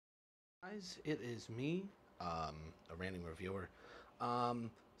Guys, it is me, a ranting reviewer.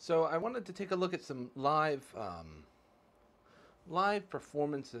 So I wanted to take a look at some live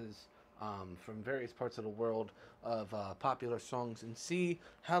performances from various parts of the world of popular songs and see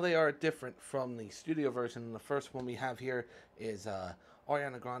how they are different from the studio version. And the first one we have here is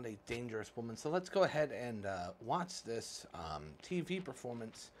Ariana Grande, "Dangerous Woman." So let's go ahead and watch this TV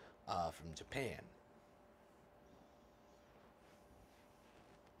performance from Japan.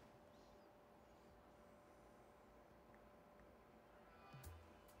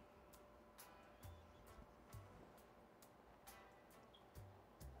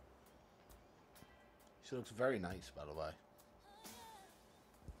 She looks very nice, by the way.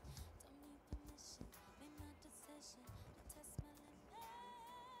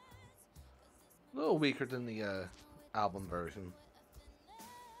 A little weaker than the album version.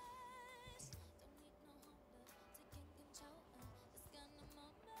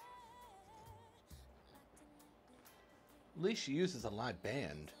 At least she uses a live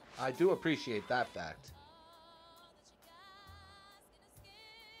band. I do appreciate that fact.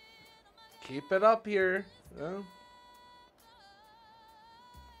 Keep it up here. Oh.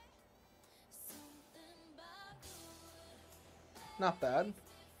 Not bad.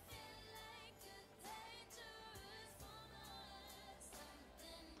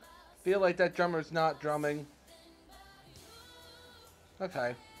 Feel like that drummer's not drumming.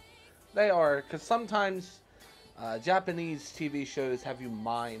 Okay. They are, because sometimes Japanese TV shows have you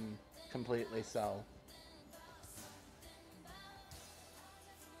mime completely, so.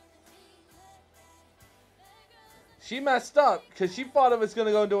 She messed up, because she thought it was going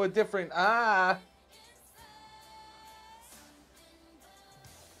to go into a different,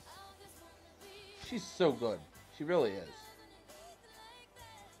 She's so good. She really is.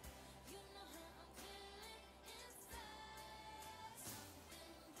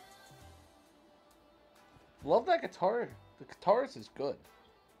 Love that guitar. The guitarist is good.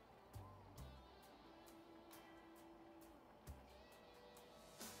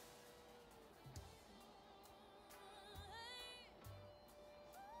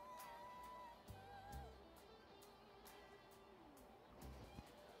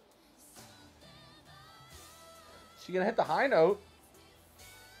 She gonna hit the high note.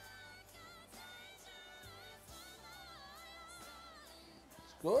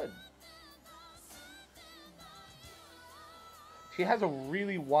 It's good. She has a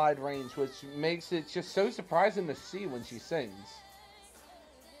really wide range, which makes it just so surprising to see when she sings.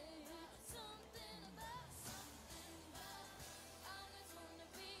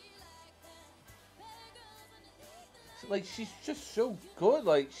 Like, she's just so good.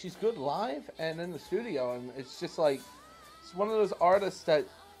 Like, she's good live and in the studio, and it's just like, it's one of those artists that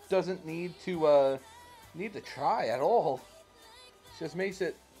doesn't need to try at all. It just makes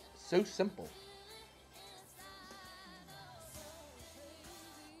it so simple.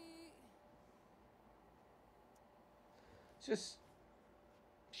 Just,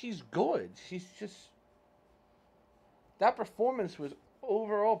 she's good. She's just, that performance was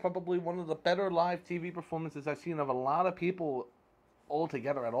overall probably one of the better live TV performances I've seen of a lot of people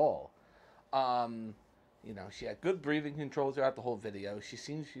altogether at all. Um, she had good breathing control throughout the whole video. She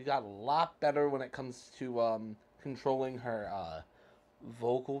got a lot better when it comes to controlling her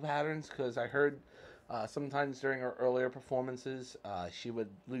vocal patterns, because I heard sometimes during her earlier performances she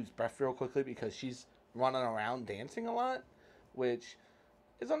would lose breath real quickly because she's running around dancing a lot, which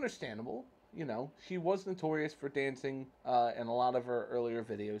is understandable. She was notorious for dancing in a lot of her earlier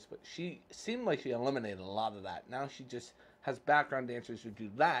videos, but she seemed like she eliminated a lot of that. Now she just has background dancers who do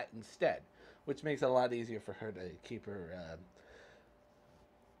that instead, which makes it a lot easier for her to keep her,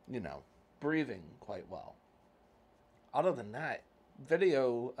 breathing quite well. Other than that,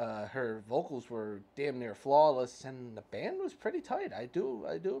 her vocals were damn near flawless, and the band was pretty tight. I do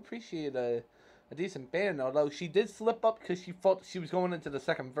appreciate a decent band, although she did slip up because she thought she was going into the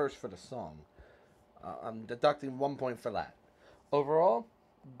second verse for the song. I'm deducting 1 point for that. Overall,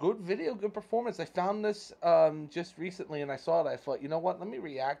 good video, good performance. I found this just recently, and I saw it. I thought, you know what? Let me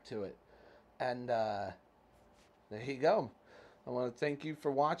react to it. And there you go. I want to thank you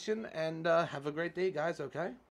for watching, and have a great day, guys, okay?